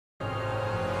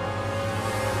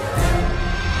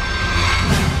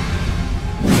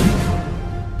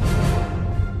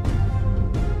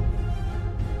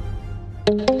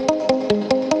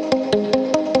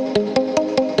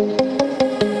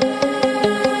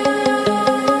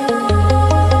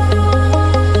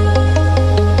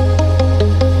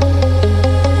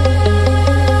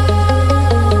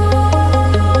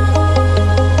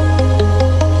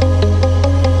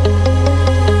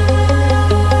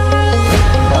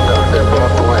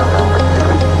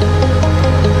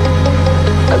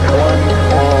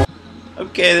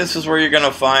Okay, this is where you're going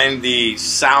to find the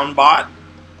SoundBot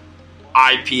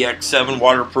IPX7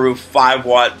 waterproof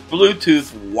 5-watt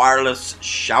Bluetooth wireless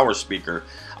shower speaker.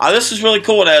 This is really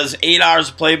cool. It has 8 hours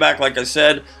of playback, like I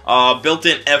said.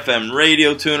 Built-in FM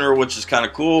radio tuner, which is kind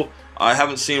of cool. I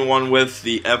haven't seen one with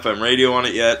the FM radio on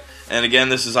it yet. And again,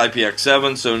 this is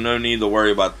IPX7, so no need to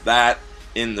worry about that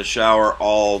in the shower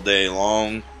all day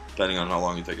long, depending on how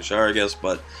long you take a shower, I guess.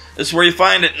 But this is where you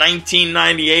find it,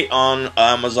 $19.98 on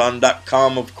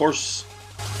Amazon.com, of course.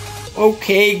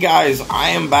 Okay, guys,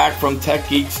 I am back from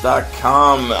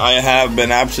TechGeeks.com. I have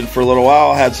been absent for a little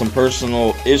while. I had some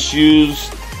personal issues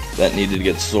that needed to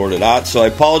get sorted out, so I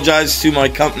apologize to my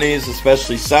companies,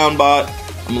 especially SoundBot.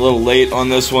 I'm a little late on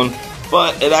this one,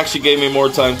 but it actually gave me more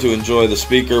time to enjoy the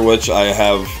speaker, which I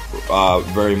have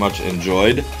very much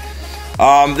enjoyed.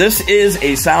 This is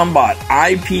a SoundBot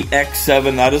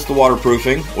IPX7, that is the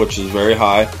waterproofing, which is very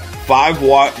high,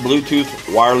 5-watt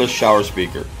Bluetooth wireless shower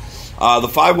speaker. The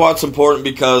 5 watts important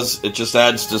because it just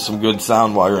adds to some good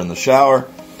sound while you're in the shower.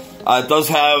 It does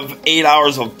have 8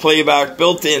 hours of playback,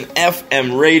 built-in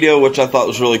FM radio, which I thought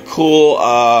was really cool.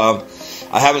 I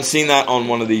haven't seen that on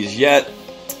one of these yet.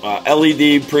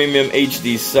 LED premium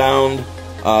HD sound.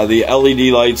 The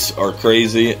LED lights are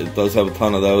crazy. It does have a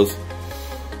ton of those.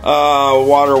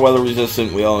 Water weather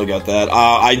resistant, we all got that.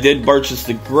 I did purchase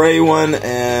the gray one,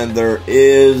 and there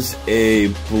is a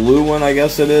blue one, I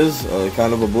guess it is,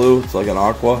 kind of a blue. It's like an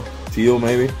aqua teal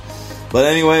maybe. But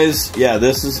anyways, yeah,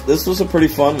 this was a pretty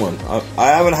fun one. I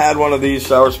haven't had one of these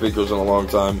shower speakers in a long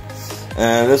time,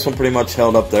 and this one pretty much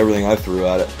held up to everything I threw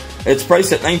at it. It's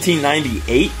priced at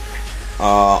 $19.98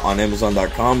 on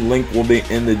Amazon.com. Link will be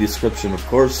in the description, of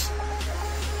course.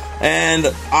 And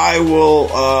I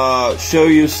will show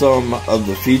you some of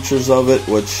the features of it,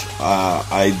 which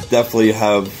I definitely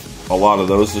have a lot of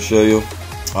those to show you.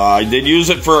 I did use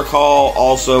it for a call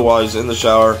also while I was in the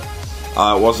shower.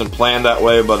 It wasn't planned that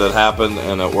way, but it happened,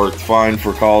 and it worked fine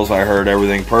for calls. I heard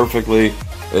everything perfectly.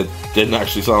 It didn't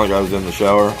actually sound like I was in the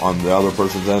shower on the other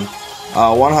person's end.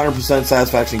 100%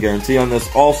 satisfaction guarantee on this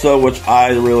also, which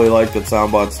I really like that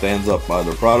SoundBot stands up by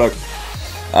their product.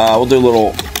 We'll do a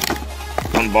little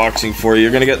unboxing for you.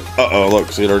 You're gonna get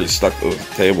look, see, it already stuck to the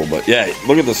table, but yeah,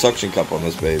 look at the suction cup on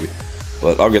this baby.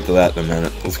 But I'll get to that in a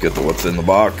minute. Let's get to what's in the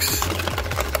box.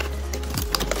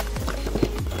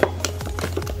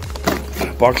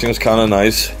 Boxing is kind of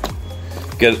nice.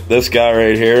 Get this guy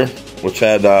right here, which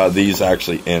had these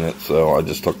actually in it, so I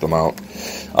just took them out.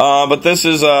 But this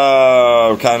is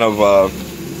kind of a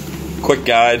quick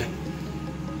guide.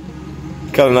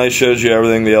 Kind of nice, shows you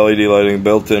everything, the LED lighting,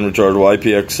 built-in rechargeable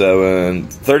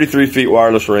IPX7, 33 feet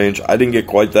wireless range. I didn't get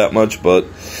quite that much, but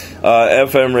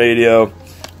FM radio,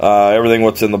 everything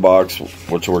what's in the box,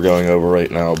 which we're going over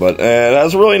right now. But it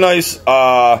has a really nice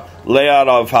layout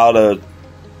of how to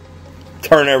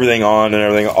turn everything on and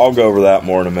everything. I'll go over that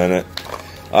more in a minute.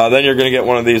 Then you're going to get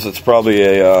one of these. It's probably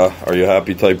a are you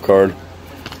happy type card.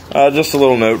 Just a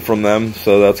little note from them,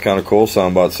 so that's kind of cool.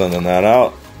 SoundBot sending that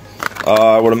out.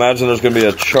 I would imagine there's going to be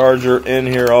a charger in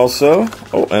here also.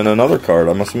 Oh, and another card.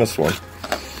 I must have missed one.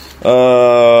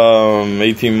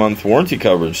 18-month warranty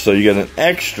coverage. So you get an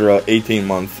extra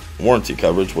 18-month warranty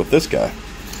coverage with this guy.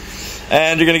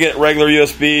 And you're going to get regular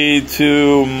USB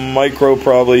to micro,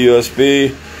 probably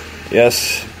USB.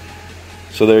 Yes.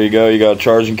 So there you go. You got a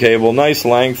charging cable. Nice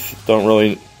length. Don't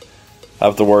really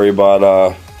have to worry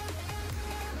about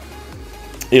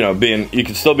you know, you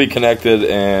can still be connected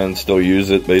and still use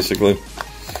it, basically.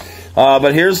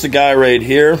 But here's the guy right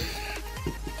here.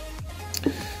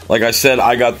 Like I said,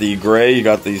 I got the gray. You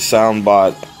got the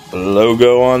SoundBot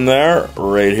logo on there.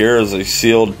 Right here is a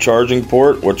sealed charging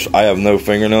port, which I have no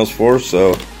fingernails for,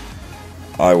 so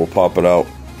I will pop it out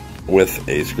with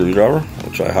a screwdriver,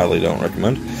 which I highly don't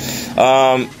recommend.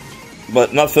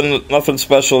 But nothing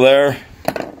special there.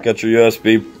 Got your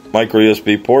USB, micro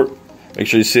USB port. Make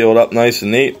sure you seal it up nice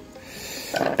and neat.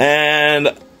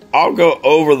 And I'll go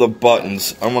over the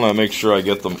buttons. I'm going to make sure I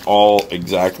get them all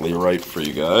exactly right for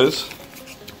you guys.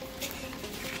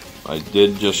 I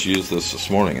did just use this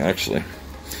morning, actually.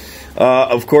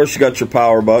 Of course, you got your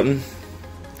power button,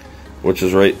 which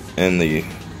is right in the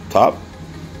top.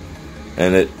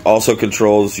 And it also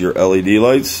controls your LED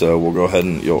lights, so we'll go ahead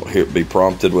and you'll be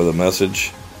prompted with a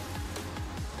message.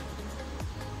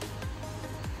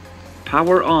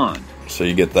 Power on. So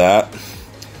you get that.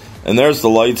 And there's the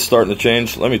lights starting to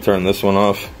change. Let me turn this one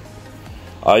off.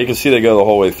 You can see they go the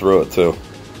whole way through it too.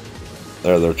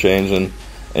 There, they're changing.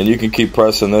 And you can keep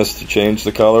pressing this to change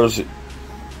the colors.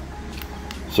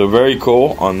 So very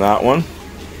cool on that one.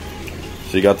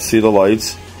 So you got to see the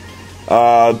lights.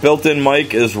 Built-in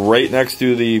mic is right next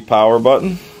to the power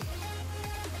button.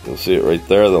 You'll see it right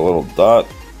there, the little dot.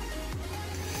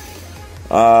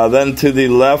 Then to the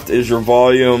left is your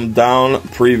volume down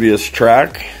previous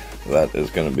track. That is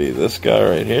going to be this guy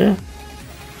right here.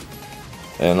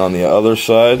 And on the other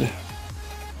side,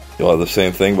 you'll have the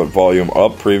same thing, but volume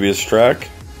up previous track.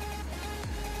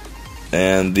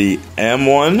 And the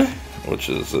M1, which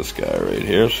is this guy right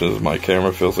here, so my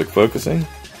camera feels like focusing,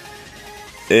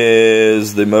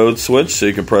 is the mode switch, so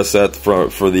you can press that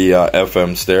for the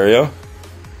FM stereo.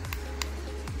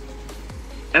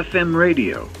 FM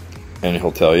radio. And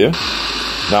he'll tell you.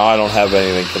 Now I don't have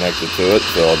anything connected to it,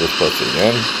 so I'll just press it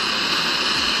again.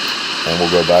 And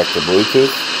we'll go back to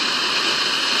Bluetooth.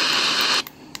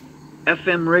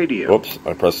 FM radio. Whoops,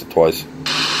 I pressed it twice.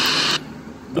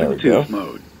 There we go. Bluetooth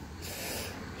mode.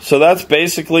 So that's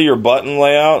basically your button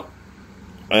layout.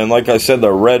 And like I said,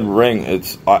 the red ring,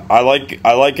 it's I like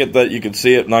it that you can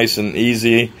see it nice and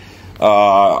easy.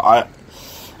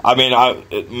 I mean,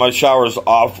 my shower's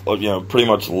off, you know, pretty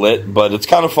much lit, but it's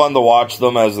kind of fun to watch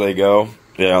them as they go.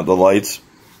 Yeah, the lights.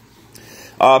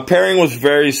 Pairing was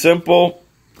very simple,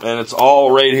 and it's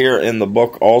all right here in the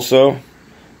book also.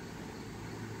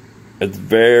 It's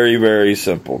very, very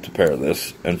simple to pair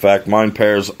this. In fact, mine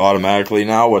pairs automatically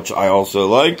now, which I also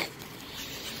like.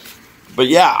 But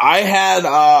yeah, I had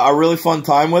a really fun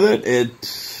time with it.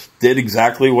 It did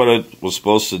exactly what it was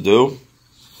supposed to do.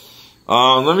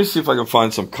 Let me see if I can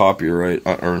find some copyright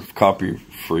or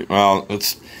copy-free. Well,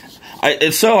 it's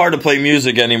so hard to play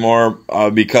music anymore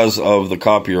because of the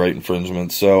copyright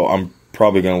infringement. So I'm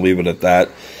probably going to leave it at that.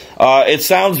 It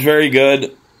sounds very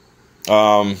good.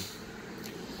 I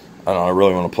don't know. I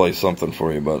really want to play something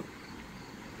for you, but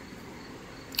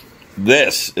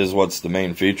this is what's the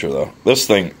main feature, though. This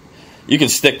thing, you can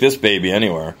stick this baby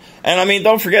anywhere. And I mean,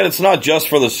 don't forget, it's not just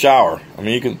for the shower. I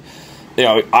mean, you can. You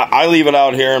know, I leave it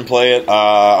out here and play it.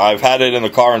 I've had it in the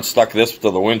car and stuck this to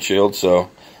the windshield.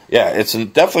 So, yeah, it's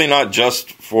definitely not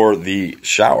just for the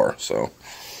shower. So,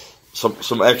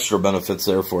 some extra benefits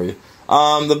there for you.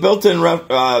 The built-in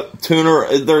tuner,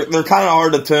 they're kind of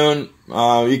hard to tune.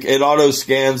 It auto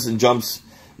scans and jumps,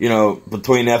 you know,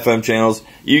 between FM channels.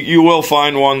 You will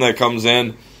find one that comes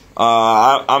in.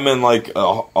 I'm in like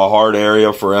a hard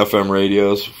area for FM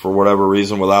radios for whatever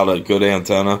reason without a good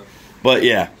antenna. But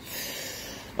yeah.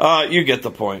 You get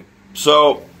the point.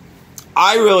 So,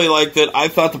 I really liked it. I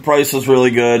thought the price was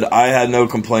really good. I had no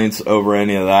complaints over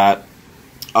any of that.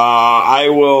 I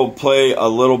will play a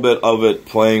little bit of it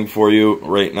playing for you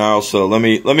right now. So let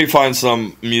me find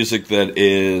some music that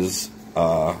is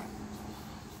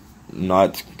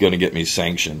not going to get me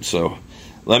sanctioned. So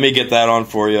let me get that on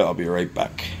for you. I'll be right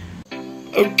back.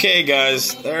 Okay,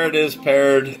 guys, there it is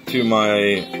paired to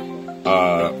my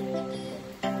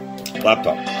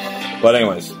laptop. But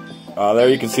anyways, there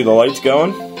you can see the lights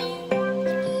going.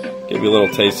 Give you a little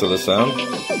taste of the sound.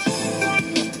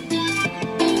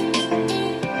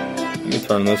 Let me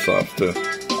turn this off too.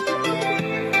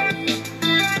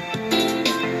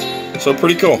 So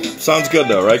pretty cool. Sounds good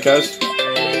though, right guys?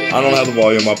 I don't have the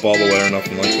volume up all the way or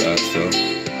nothing like that, so.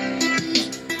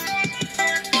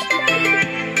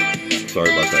 Sorry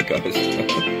about that, guys.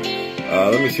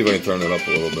 Let me see if I can turn it up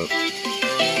a little bit.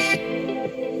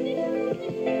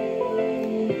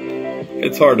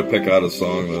 It's hard to pick out a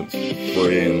song that's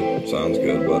free and sounds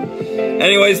good, but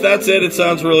anyways, that's it. It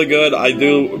sounds really good. I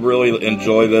do really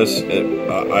enjoy this.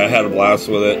 I had a blast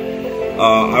with it.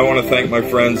 I want to thank my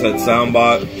friends at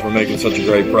SoundBot for making such a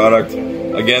great product.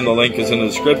 Again, the link is in the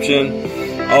description.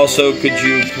 Also, could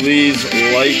you please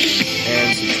like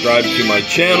and subscribe to my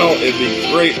channel? It'd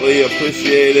be greatly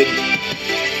appreciated.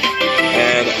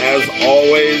 And as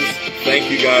always, thank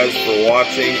you guys for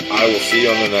watching. I will see you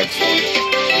on the next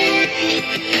one.